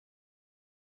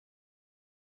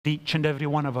Each and every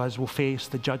one of us will face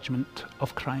the judgment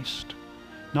of Christ,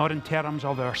 not in terms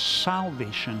of our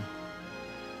salvation,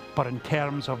 but in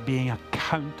terms of being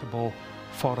accountable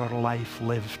for our life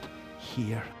lived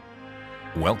here.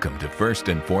 Welcome to First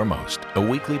and Foremost, a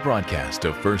weekly broadcast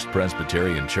of First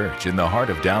Presbyterian Church in the heart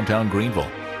of downtown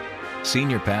Greenville.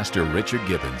 Senior Pastor Richard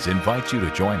Gibbons invites you to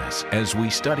join us as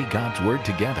we study God's Word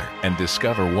together and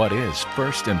discover what is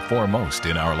first and foremost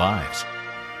in our lives.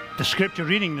 The scripture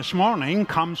reading this morning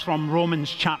comes from Romans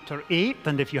chapter 8,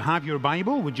 and if you have your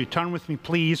Bible, would you turn with me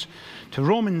please to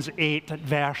Romans 8 at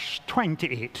verse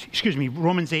 28.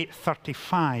 Romans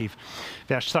 8:35,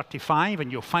 verse 35,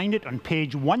 and you'll find it on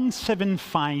page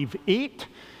 1758,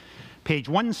 page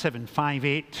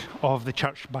 1758 of the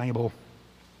Church Bible.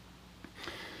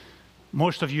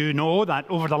 Most of you know that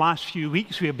over the last few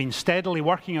weeks we have been steadily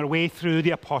working our way through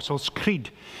the Apostles' Creed,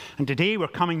 and today we're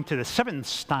coming to the 7th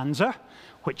stanza,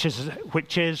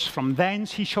 which is from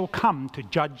thence he shall come to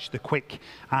judge the quick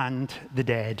and the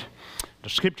dead. The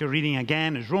scripture reading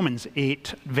again is Romans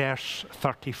 8, verse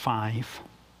 35.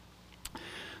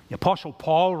 The Apostle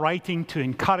Paul, writing to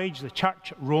encourage the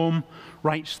church at Rome,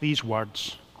 writes these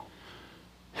words: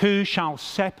 "Who shall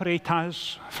separate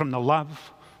us from the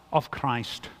love of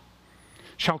Christ?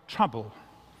 Shall trouble,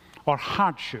 or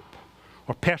hardship,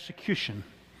 or persecution,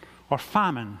 or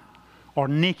famine, or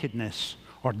nakedness,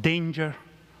 or danger,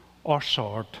 or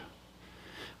sword?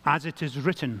 As it is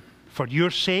written, for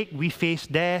your sake we face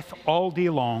death all day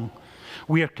long.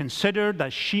 We are considered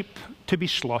as sheep to be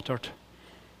slaughtered.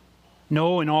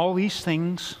 No, in all these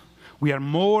things we are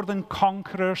more than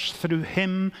conquerors through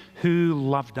him who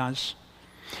loved us.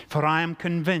 For I am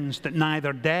convinced that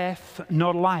neither death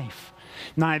nor life,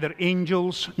 neither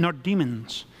angels nor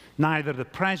demons, neither the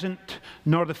present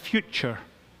nor the future,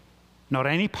 nor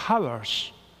any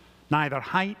powers, neither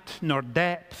height nor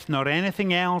depth nor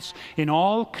anything else in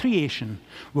all creation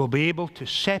will be able to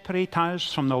separate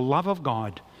us from the love of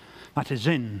God that is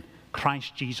in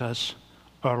Christ Jesus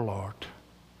our Lord."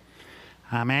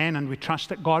 Amen. And we trust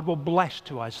that God will bless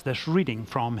to us this reading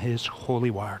from his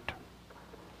holy word.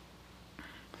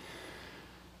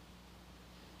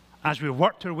 As we've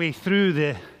worked our way through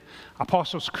the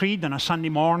Apostles' Creed on a Sunday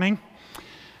morning,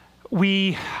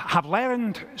 we have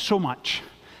learned so much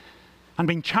and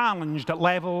been challenged at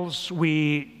levels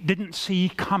we didn't see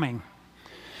coming.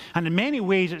 And in many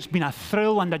ways, it's been a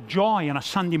thrill and a joy on a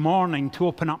Sunday morning to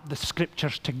open up the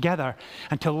scriptures together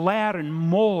and to learn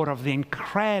more of the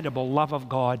incredible love of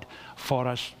God for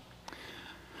us.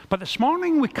 But this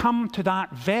morning, we come to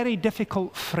that very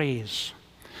difficult phrase: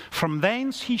 "From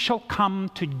thence he shall come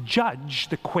to judge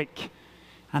the quick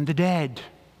and the dead."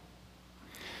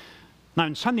 Now,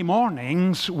 on Sunday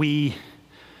mornings, we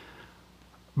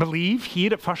believe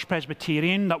here at First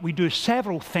Presbyterian that we do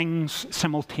several things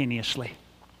simultaneously.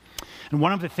 And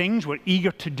one of the things we're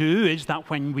eager to do is that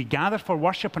when we gather for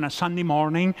worship on a Sunday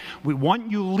morning, we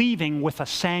want you leaving with a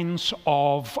sense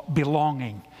of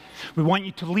belonging. We want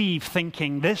you to leave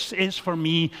thinking, this is for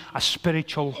me a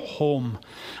spiritual home,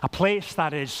 a place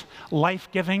that is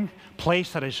life-giving, a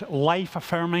place that is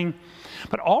life-affirming,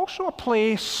 but also a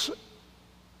place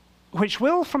which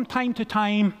will from time to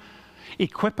time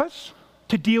equip us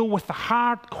to deal with the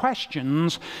hard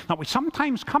questions that we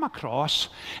sometimes come across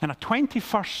in a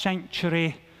 21st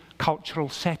century cultural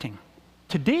setting.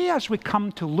 Today, as we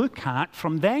come to look at,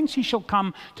 "From thence he shall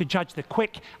come to judge the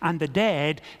quick and the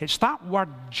dead," it's that word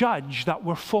judge that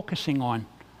we're focusing on.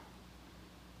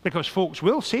 Because folks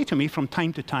will say to me from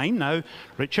time to time, "Now,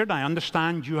 Richard, I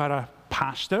understand you are a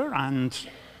pastor, and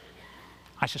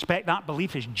I suspect that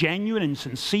belief is genuine and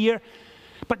sincere,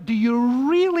 but do you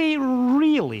really,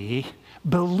 really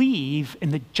believe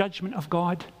in the judgment of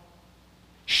God?"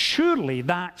 Surely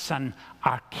that's an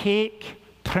archaic,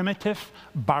 primitive,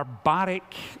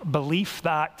 barbaric belief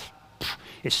that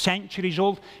is centuries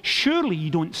old. Surely you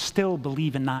don't still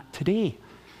believe in that today.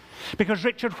 Because,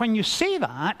 Richard, when you say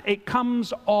that, it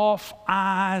comes off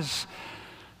as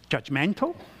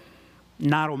judgmental,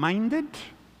 narrow-minded,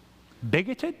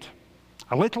 bigoted,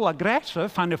 a little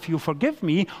aggressive, and if you forgive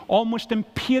me, almost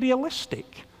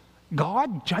imperialistic.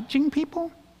 God judging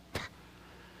people?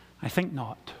 I think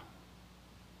not.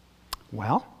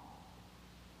 Well,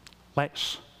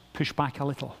 let's push back a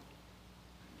little.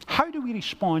 How do we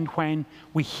respond when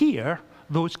we hear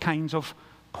those kinds of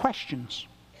questions?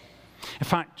 In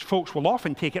fact, folks will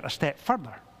often take it a step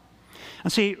further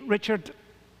and say, "Richard,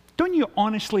 don't you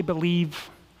honestly believe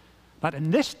that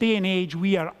in this day and age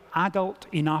we are adult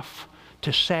enough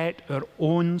to set our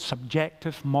own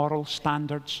subjective moral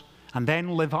standards and then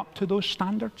live up to those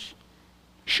standards?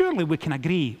 Surely we can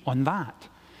agree on that.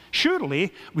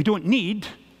 Surely we don't need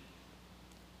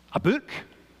a book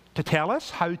to tell us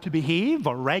how to behave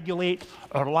or regulate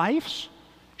our lives.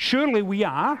 Surely we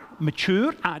are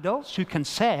mature adults who can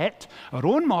set our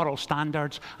own moral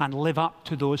standards and live up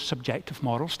to those subjective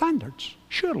moral standards.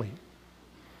 Surely.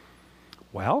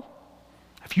 Well,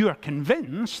 if you are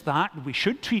convinced that we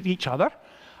should treat each other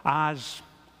as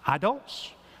adults,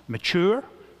 mature,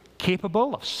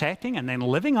 capable of setting and then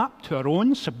living up to our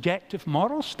own subjective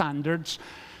moral standards,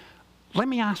 let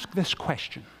me ask this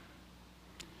question.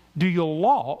 Do you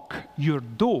lock your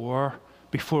door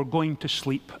before going to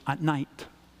sleep at night?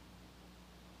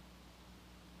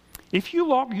 If you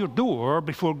lock your door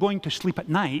before going to sleep at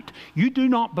night, you do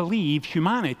not believe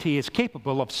humanity is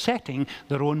capable of setting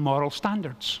their own moral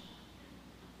standards.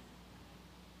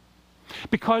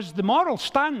 Because the moral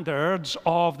standards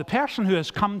of the person who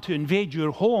has come to invade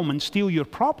your home and steal your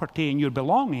property and your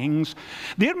belongings,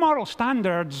 their moral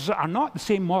standards are not the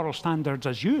same moral standards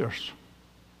as yours.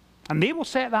 And they will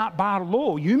set that bar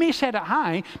low. You may set it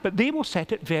high, but they will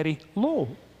set it very low.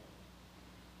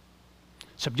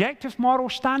 Subjective moral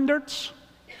standards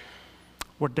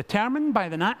were determined by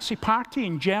the Nazi Party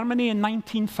in Germany in the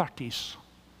 1930s.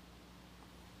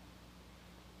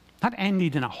 That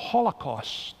ended in a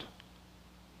Holocaust.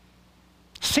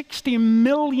 60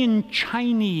 million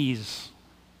Chinese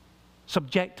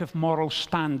subjective moral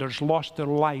standards lost their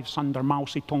lives under Mao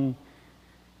Zedong.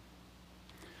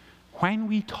 When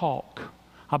we talk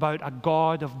about a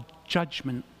God of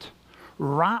judgment,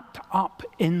 wrapped up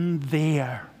in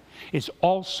there is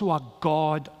also a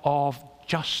God of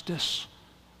justice.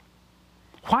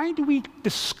 Why do we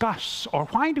discuss, or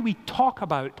why do we talk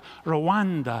about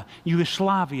Rwanda,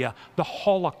 Yugoslavia, the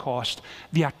Holocaust,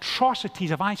 the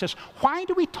atrocities of ISIS? Why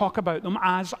do we talk about them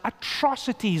as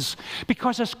atrocities?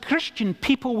 Because as Christian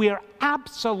people, we are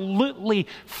absolutely,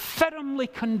 firmly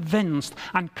convinced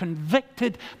and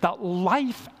convicted that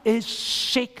life is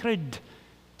sacred.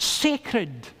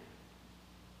 Sacred.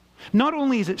 Not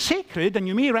only is it sacred, and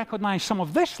you may recognize some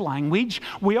of this language,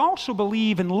 we also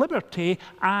believe in liberty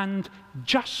and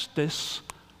justice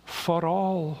for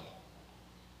all.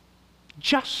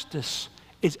 Justice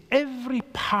is every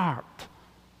part,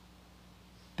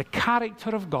 the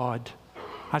character of God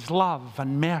as love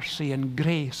and mercy and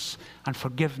grace and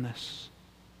forgiveness.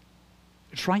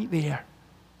 It's right there.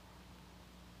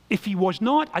 If he was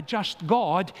not a just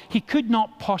God, he could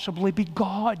not possibly be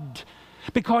God.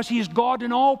 Because he is God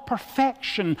in all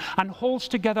perfection and holds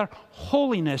together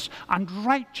holiness and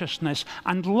righteousness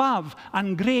and love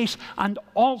and grace and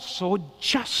also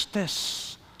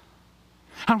justice.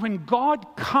 And when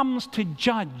God comes to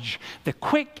judge the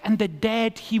quick and the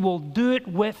dead, he will do it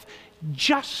with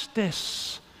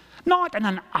justice. Not in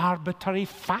an arbitrary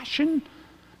fashion,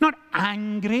 not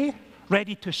angry,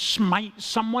 ready to smite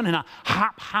someone in a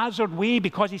haphazard way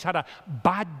because he's had a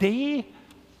bad day,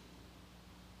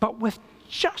 but with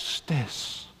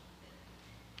justice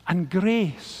and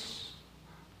grace.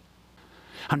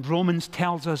 And Romans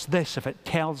tells us this, if it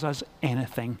tells us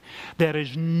anything: there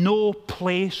is no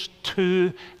place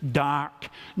too dark,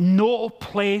 no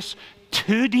place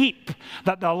too deep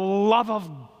that the love of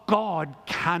God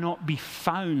cannot be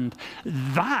found.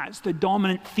 That's the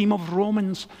dominant theme of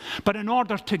Romans. But in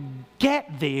order to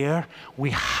get there, we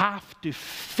have to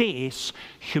face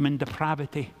human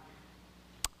depravity.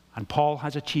 And Paul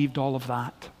has achieved all of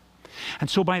that. And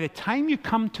so by the time you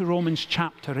come to Romans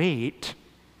chapter 8,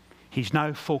 he's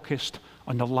now focused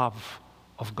on the love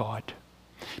of God.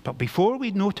 But before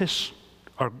we notice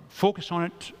or focus on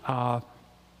it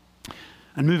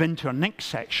and move into our next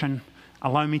section,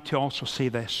 allow me to also say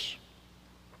this.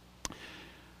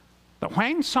 That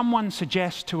when someone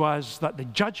suggests to us that the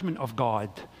judgment of God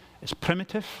is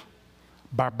primitive,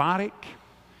 barbaric,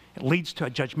 it leads to a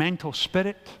judgmental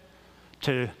spirit,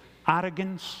 to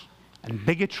arrogance and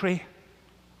bigotry,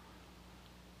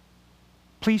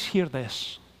 please hear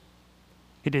this.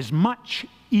 It is much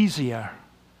easier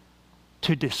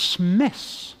to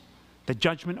dismiss the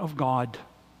judgment of God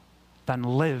than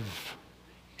live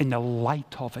in the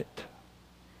light of it.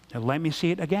 Now let me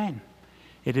say it again.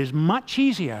 It is much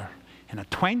easier in a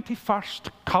 21st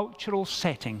cultural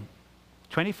setting,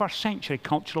 21st century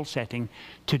cultural setting,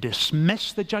 to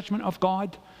dismiss the judgment of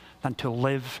God than to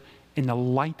live in the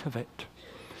light of it.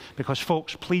 Because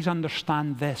folks, please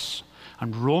understand this.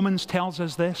 And Romans tells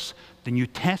us this, the New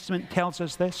Testament tells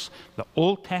us this, the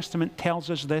Old Testament tells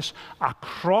us this,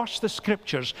 across the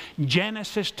Scriptures,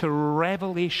 Genesis to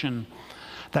Revelation,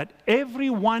 that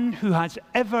everyone who has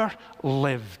ever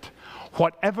lived,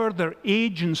 whatever their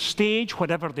age and stage,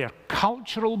 whatever their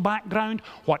cultural background,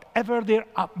 whatever their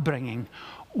upbringing,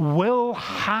 will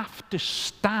have to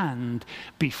stand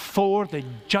before the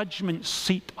judgment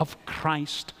seat of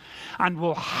Christ and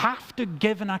will have to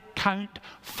give an account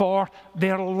for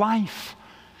their life.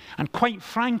 And quite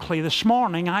frankly, this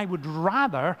morning, I would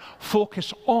rather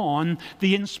focus on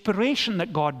the inspiration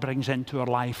that God brings into our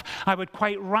life. I would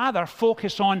quite rather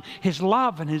focus on His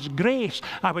love and His grace.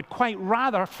 I would quite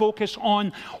rather focus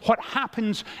on what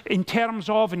happens in terms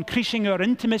of increasing our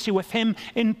intimacy with Him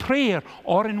in prayer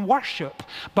or in worship.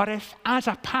 But if, as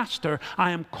a pastor,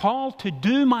 I am called to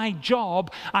do my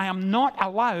job, I am not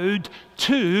allowed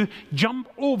to jump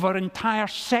over entire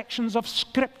sections of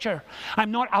Scripture.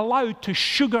 I'm not allowed to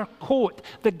sugarcoat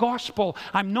the gospel.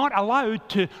 I'm not allowed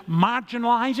to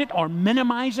marginalize it or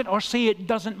minimize it or say it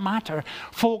doesn't matter.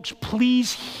 Folks,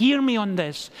 please hear me on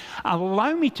this.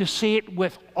 Allow me to say it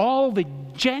with all the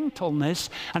gentleness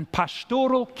and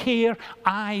pastoral care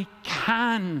I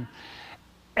can.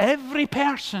 Every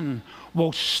person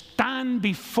will stand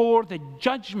before the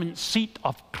judgment seat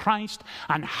of Christ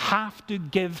and have to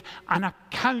give an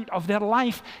account of their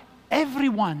life.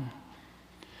 Everyone.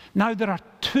 Now, there are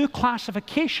two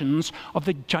classifications of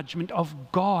the judgment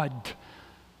of God.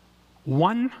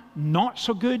 One, not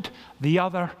so good. The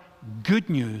other, good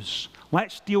news.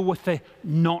 Let's deal with the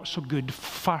not so good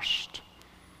first.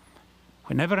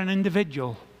 Whenever an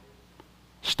individual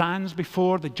stands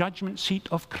before the judgment seat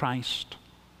of Christ,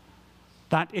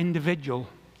 that individual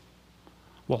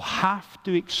will have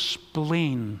to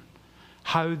explain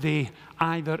how they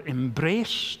either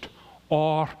embraced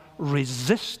or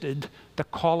resisted the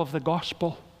call of the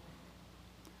gospel.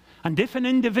 And if an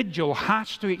individual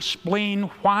has to explain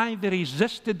why they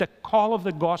resisted the call of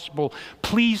the gospel,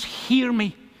 please hear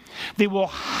me. They will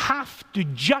have to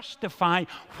justify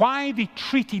why they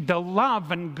treated the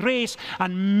love and grace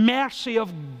and mercy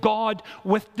of God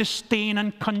with disdain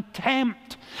and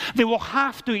contempt. They will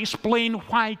have to explain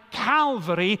why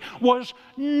Calvary was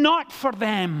not for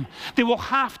them. They will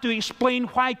have to explain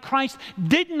why Christ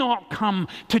did not come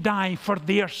to die for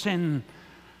their sin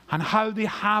and how they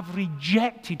have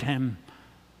rejected Him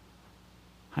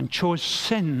and chose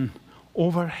sin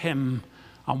over Him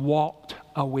and walked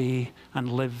away and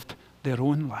lived their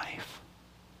own life.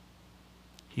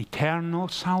 Eternal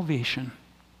salvation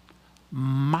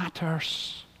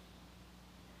matters.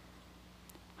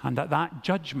 And at that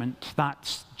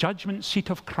judgment seat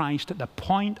of Christ, at the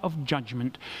point of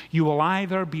judgment, you will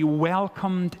either be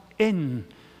welcomed in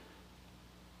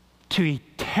to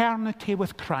eternity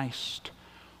with Christ,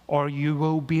 or you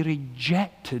will be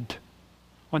rejected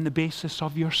on the basis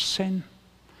of your sin.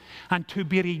 And to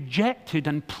be rejected,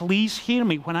 and please hear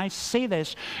me when I say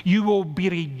this, you will be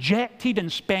rejected and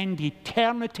spend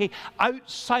eternity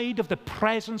outside of the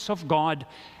presence of God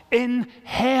in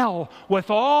hell with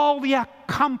all the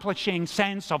accomplishing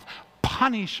sense of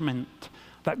punishment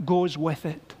that goes with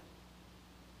it.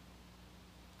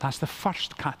 That's the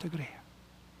first category.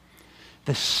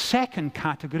 The second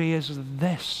category is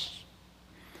this,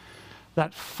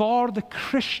 that for the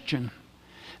Christian,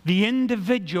 the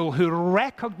individual who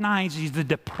recognizes the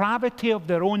depravity of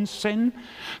their own sin,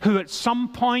 who at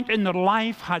some point in their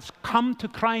life has come to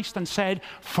Christ and said,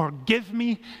 forgive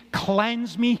me,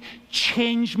 cleanse me,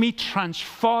 change me,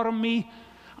 transform me.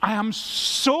 I am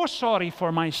so sorry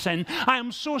for my sin. I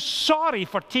am so sorry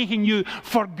for taking you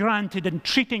for granted and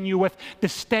treating you with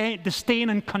disdain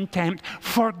and contempt.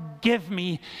 Forgive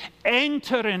me.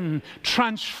 Enter in,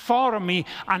 transform me,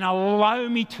 and allow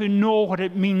me to know what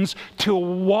it means to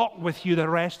walk with you the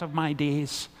rest of my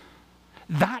days.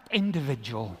 That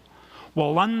individual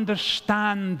will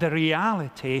understand the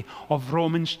reality of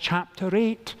Romans chapter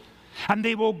 8. And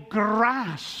they will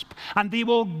grasp and they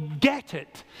will get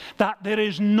it that there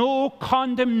is no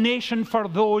condemnation for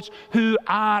those who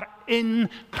are in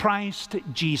Christ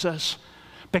Jesus,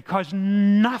 because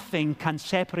nothing can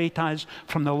separate us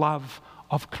from the love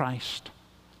of Christ.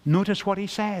 Notice what he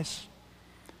says.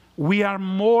 We are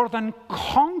more than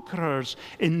conquerors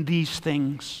in these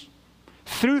things,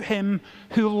 through him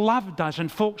who loved us.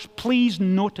 And folks, please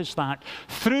notice that.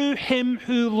 Through him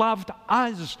who loved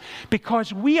us.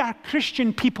 Because we are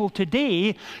Christian people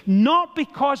today, not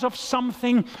because of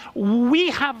something we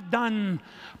have done,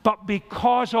 but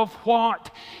because of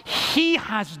what he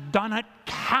has done at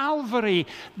Calvary.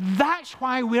 That's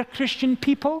why we're Christian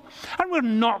people. And we're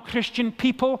not Christian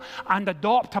people and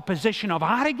adopt a position of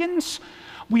arrogance.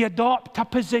 We adopt a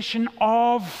position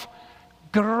of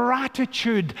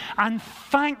gratitude and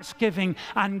thanksgiving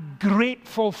and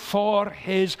grateful for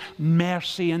his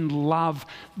mercy and love.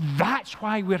 That's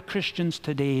why we're Christians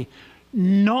today.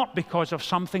 Not because of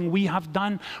something we have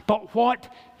done, but what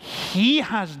he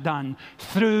has done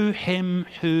through him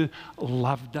who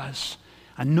loved us.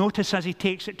 And notice as he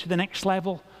takes it to the next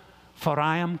level, for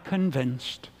I am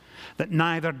convinced that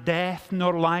neither death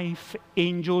nor life,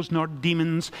 angels nor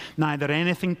demons, neither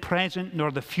anything present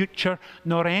nor the future,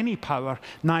 nor any power,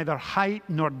 neither height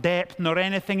nor depth, nor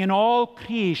anything in all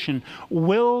creation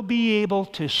will be able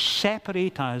to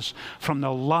separate us from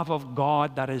the love of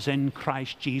God that is in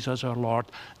Christ Jesus our Lord.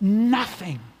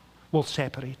 Nothing will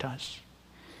separate us.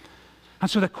 And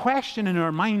so the question in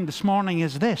our mind this morning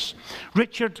is this: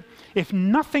 Richard, if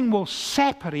nothing will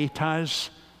separate us,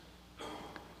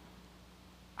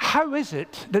 how is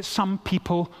it that some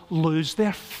people lose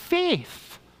their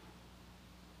faith?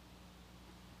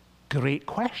 Great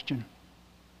question.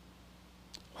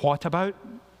 What about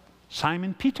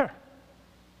Simon Peter,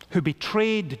 who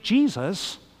betrayed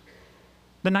Jesus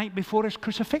the night before his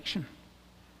crucifixion?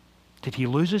 Did he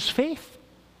lose his faith?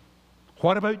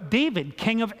 What about David,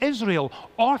 king of Israel,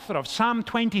 author of Psalm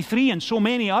 23 and so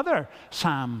many other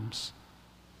psalms?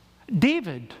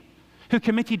 David, who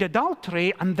committed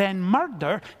adultery and then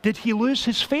murder, did he lose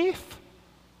his faith?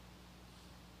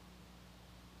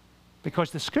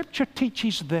 Because the Scripture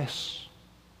teaches this,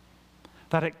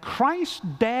 that at Christ's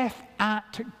death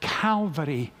at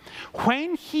Calvary,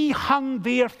 when he hung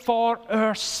there for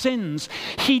our sins,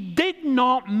 he did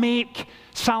not make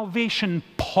salvation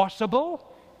possible.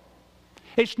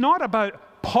 It's not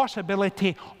about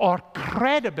possibility or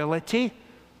credibility,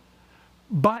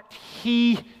 but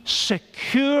he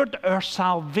secured our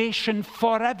salvation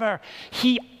forever.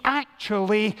 He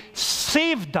actually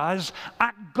saved us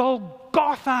at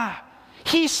Golgotha.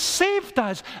 He saved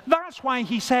us. That's why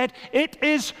he said, "It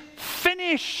is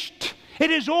finished.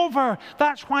 It is over."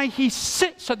 That's why he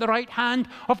sits at the right hand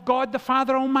of God the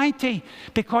Father Almighty,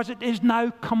 because it is now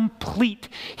complete.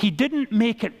 He didn't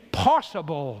make it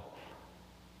possible.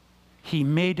 He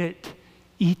made it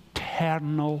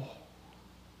eternal.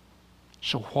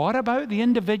 So what about the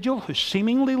individual who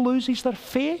seemingly loses their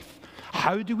faith?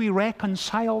 How do we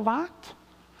reconcile that?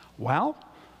 Well,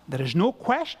 there is no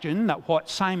question that what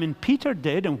Simon Peter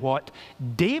did and what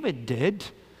David did,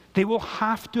 they will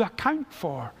have to account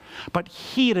for. But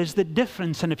here is the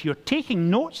difference, and if you're taking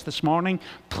notes this morning,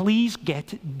 please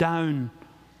get it down.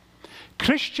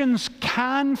 Christians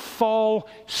can fall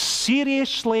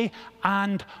seriously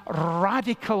and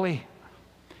radically.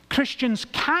 Christians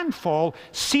can fall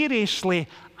seriously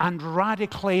and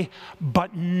radically,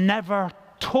 but never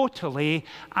totally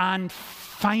and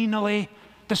finally.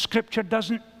 The Scripture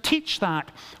doesn't teach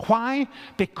that. Why?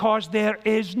 Because there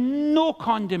is no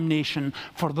condemnation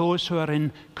for those who are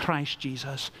in Christ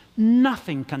Jesus.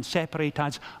 Nothing can separate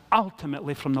us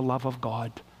ultimately from the love of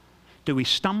God. Do we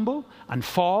stumble and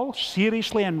fall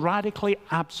seriously and radically?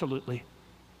 Absolutely.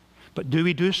 But do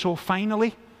we do so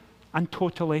finally and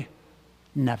totally?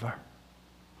 Never.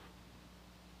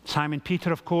 Simon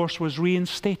Peter, of course, was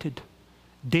reinstated.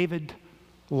 David,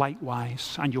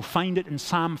 likewise. And you'll find it in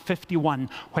Psalm 51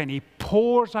 when he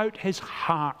pours out his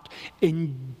heart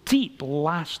in deep,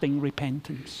 lasting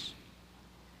repentance.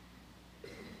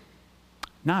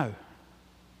 Now,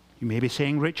 you may be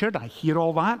saying, "Richard, I hear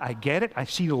all that, I get it, I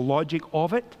see the logic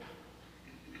of it.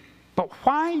 But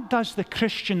why does the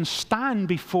Christian stand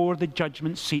before the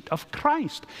judgment seat of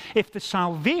Christ if the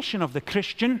salvation of the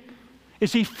Christian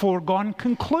is a foregone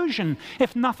conclusion?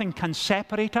 If nothing can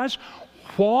separate us,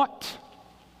 what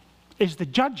is the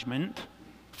judgment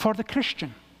for the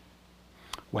Christian?"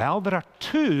 Well, there are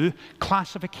two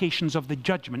classifications of the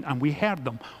judgment, and we heard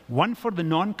them. One for the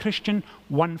non-Christian,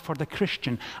 one for the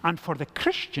Christian. And for the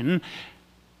Christian,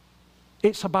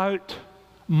 it's about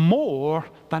more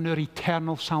than our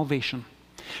eternal salvation.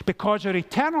 Because our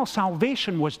eternal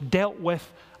salvation was dealt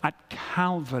with at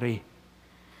Calvary.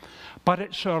 But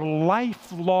it's our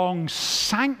lifelong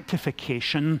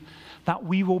sanctification that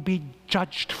we will be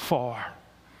judged for.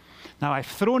 Now, I've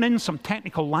thrown in some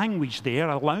technical language there.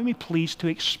 Allow me, please, to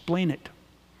explain it.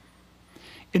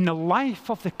 In the life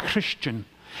of the Christian,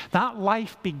 that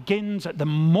life begins at the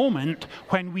moment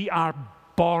when we are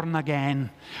born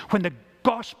again, when the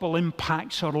gospel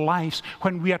impacts our lives,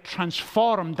 when we are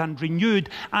transformed and renewed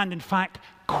and, in fact,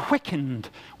 quickened.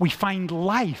 We find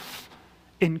life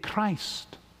in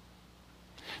Christ.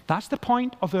 That's the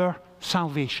point of our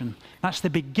salvation. That's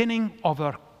the beginning of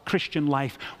our Christian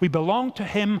life. We belong to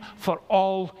Him for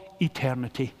all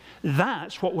eternity.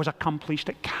 That's what was accomplished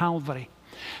at Calvary.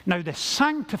 Now, the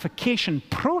sanctification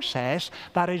process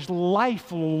that is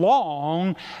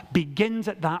lifelong begins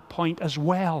at that point as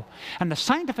well. And the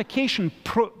sanctification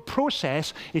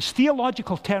process is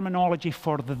theological terminology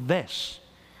for this.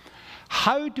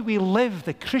 How do we live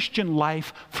the Christian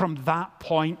life from that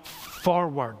point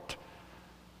forward?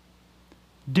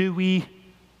 Do we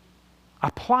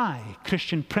apply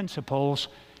Christian principles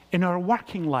in our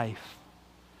working life?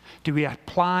 Do we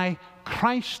apply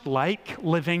Christ-like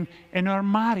living in our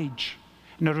marriage,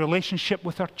 in our relationship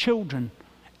with our children,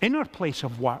 in our place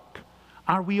of work?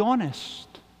 Are we honest?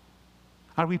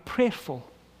 Are we prayerful?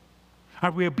 Are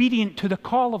we obedient to the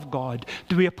call of God?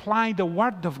 Do we apply the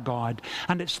Word of God?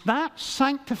 And it's that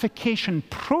sanctification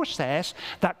process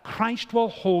that Christ will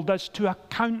hold us to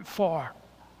account for.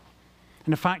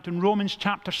 And in fact, in Romans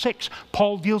chapter 6,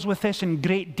 Paul deals with this in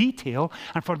great detail.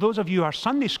 And for those of you who are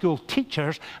Sunday school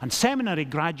teachers and seminary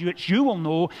graduates, you will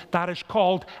know that is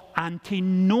called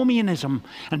antinomianism.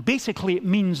 And basically it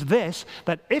means this,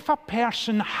 that if a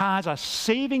person has a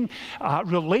saving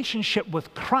relationship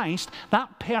with Christ,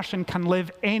 that person can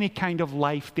live any kind of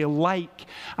life they like.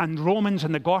 And Romans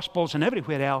and the Gospels and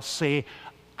everywhere else say,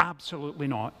 absolutely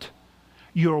not.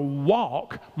 Your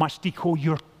walk must equal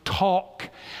your talk,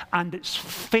 and its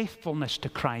faithfulness to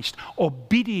Christ,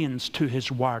 obedience to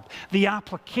His Word, the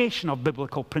application of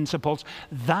biblical principles.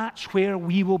 That's where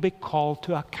we will be called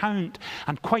to account.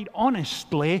 And quite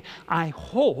honestly, I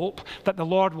hope that the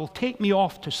Lord will take me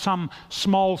off to some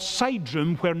small side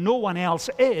room where no one else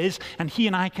is, and He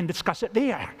and I can discuss it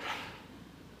there.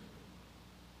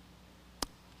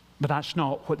 But that's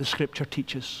not what the Scripture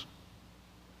teaches.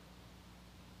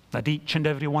 That each and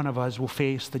every one of us will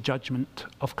face the judgment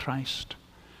of Christ.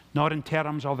 Not in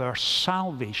terms of our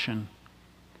salvation,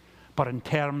 but in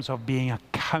terms of being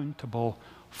accountable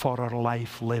for our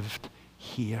life lived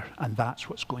here. And that's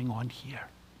what's going on here.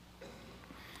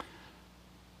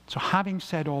 So having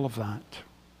said all of that,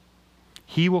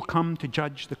 He will come to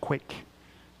judge the quick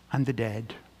and the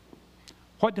dead.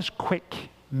 What does quick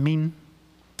mean?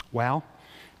 Well,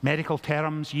 medical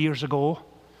terms years ago,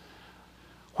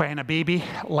 when a baby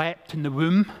leapt in the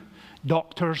womb,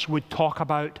 doctors would talk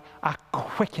about a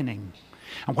quickening.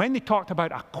 And when they talked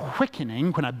about a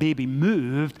quickening, when a baby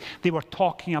moved, they were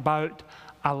talking about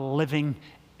a living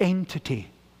entity.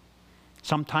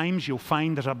 Sometimes you'll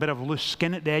find there's a bit of loose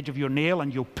skin at the edge of your nail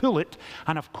and you'll pull it,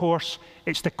 and of course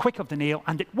it's the quick of the nail,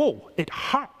 and it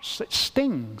hurts, it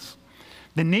stings.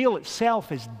 The nail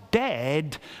itself is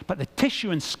dead, but the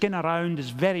tissue and skin around is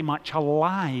very much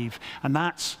alive, and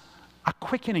that's a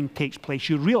quickening takes place.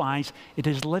 You realize it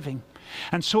is living.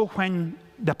 And so when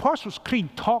the Apostles'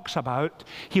 Creed talks about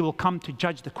He will come to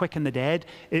judge the quick and the dead,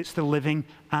 it's the living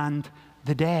and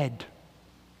the dead.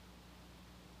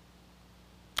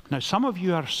 Now some of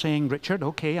you are saying, Richard,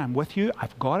 okay, I'm with you,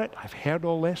 I've got it, I've heard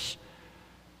all this.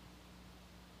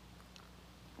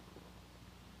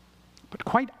 But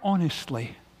quite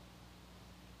honestly,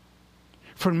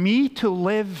 for me to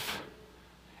live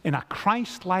in a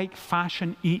Christ-like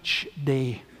fashion each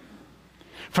day,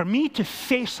 for me to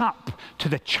face up to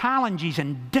the challenges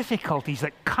and difficulties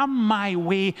that come my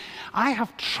way, I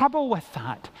have trouble with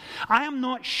that. I am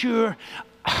not sure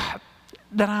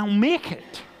that I'll make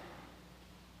it.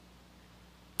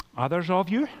 Others of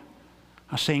you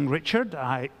are saying, Richard,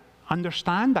 I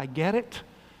understand, I get it.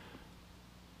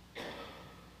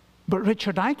 But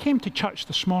Richard, I came to church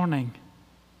this morning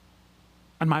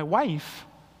and my wife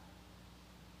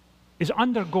is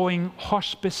undergoing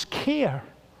hospice care.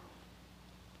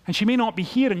 And she may not be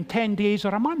here in 10 days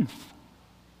or a month.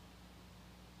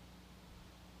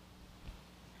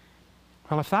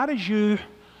 Well, if that is you,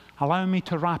 allow me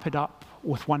to wrap it up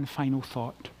with one final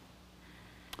thought.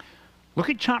 Look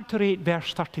at chapter 8,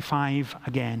 verse 35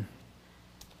 again.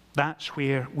 That's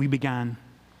where we began.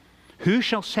 Who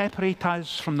shall separate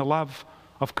us from the love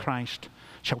of Christ?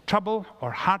 Shall trouble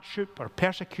or hardship or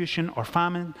persecution or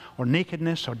famine or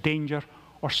nakedness or danger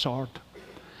or sword?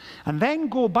 And then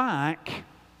go back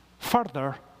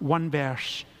further one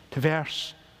verse to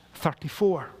verse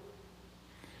 34.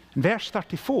 And verse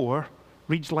 34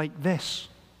 reads like this.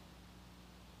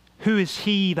 Who is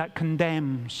he that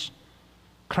condemns?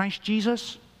 Christ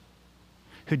Jesus,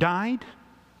 who died?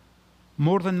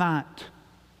 More than that,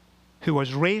 who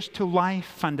was raised to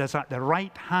life and is at the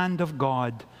right hand of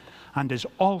God, and is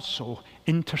also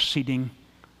interceding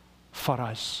for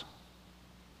us.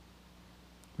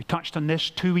 We touched on this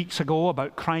 2 weeks ago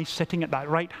about Christ sitting at that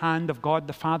right hand of God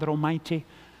the Father Almighty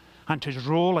and His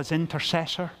role as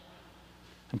intercessor.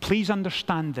 And please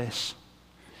understand this.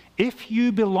 If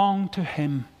you belong to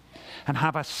Him and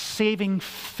have a saving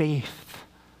faith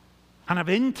and have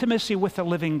intimacy with the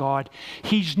living God,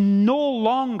 He's no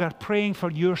longer praying for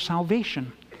your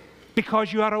salvation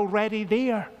because you are already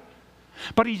there.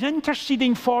 But He's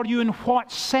interceding for you in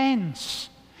what sense?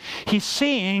 He's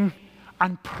saying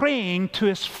and praying to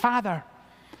His Father.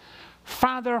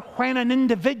 Father, when an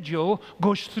individual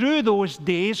goes through those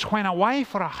days when a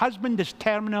wife or a husband is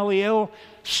terminally ill,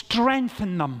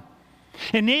 strengthen them.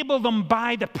 Enable them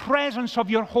by the presence of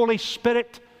your Holy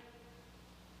Spirit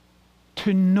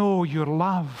to know your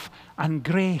love and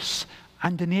grace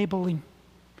and enabling.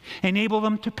 Enable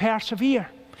them to persevere.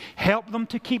 Help them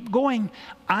to keep going.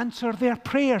 Answer their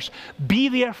prayers. Be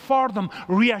there for them.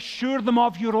 Reassure them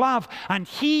of your love. And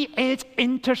He is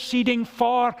interceding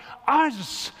for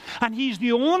us. And He's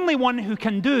the only one who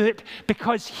can do it,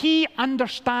 because He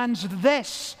understands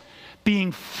this.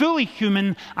 Being fully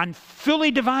human and fully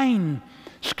divine,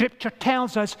 Scripture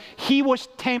tells us He was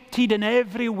tempted in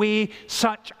every way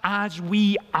such as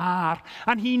we are.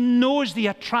 And He knows the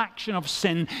attraction of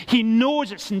sin. He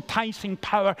knows its enticing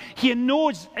power. He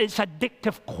knows its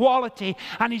addictive quality.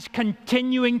 And He's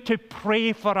continuing to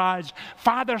pray for us.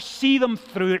 Father, see them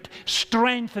through it.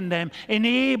 Strengthen them.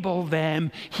 Enable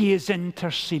them. He is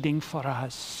interceding for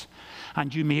us.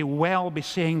 And you may well be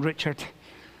saying, Richard,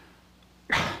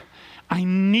 I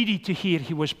needed to hear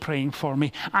He was praying for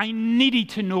me. I needed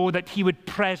to know that He would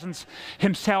presence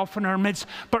Himself in our midst.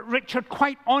 But Richard,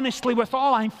 quite honestly, with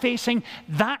all I'm facing,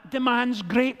 that demands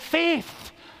great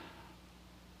faith.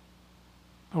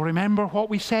 Remember what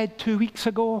we said 2 weeks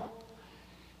ago?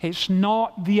 It's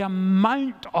not the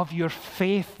amount of your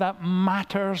faith that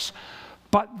matters,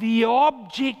 but the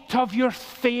object of your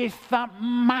faith that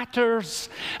matters.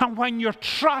 And when your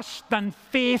trust and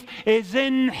faith is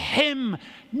in Him,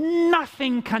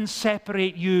 nothing can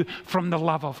separate you from the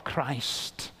love of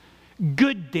Christ.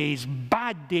 Good days,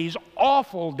 bad days,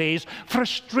 awful days,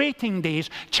 frustrating days,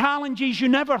 challenges you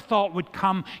never thought would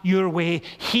come your way.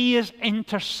 He is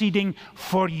interceding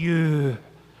for you.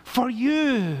 For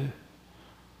you.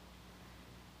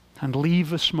 And leave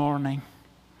this morning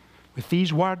with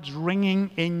these words ringing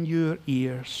in your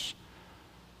ears.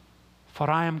 For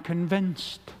I am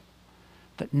convinced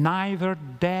that neither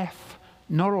death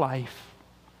nor life,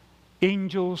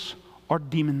 angels or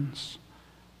demons,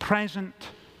 present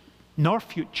nor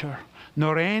future,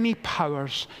 nor any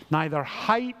powers, neither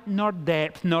height nor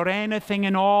depth, nor anything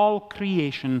in all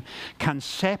creation can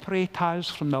separate us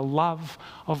from the love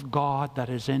of God that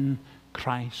is in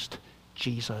Christ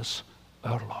Jesus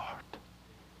our Lord.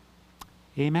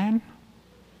 Amen?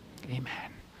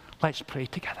 Amen. Let's pray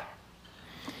together.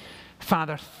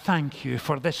 Father, thank you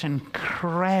for this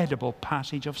incredible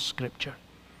passage of Scripture.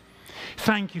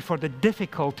 Thank you for the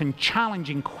difficult and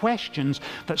challenging questions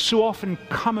that so often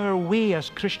come our way as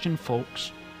Christian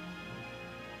folks.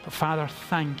 But Father,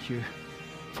 thank you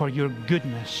for your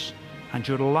goodness and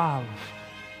your love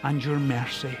and your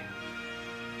mercy.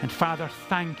 And Father,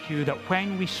 thank you that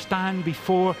when we stand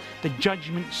before the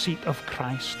judgment seat of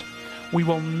Christ, we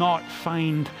will not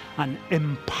find an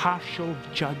impartial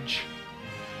judge,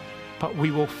 but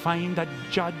we will find a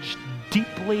judge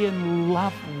deeply in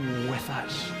love with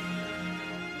us.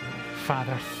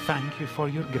 Father, thank you for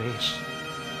your grace.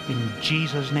 In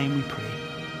Jesus' name we pray.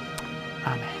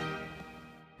 Amen.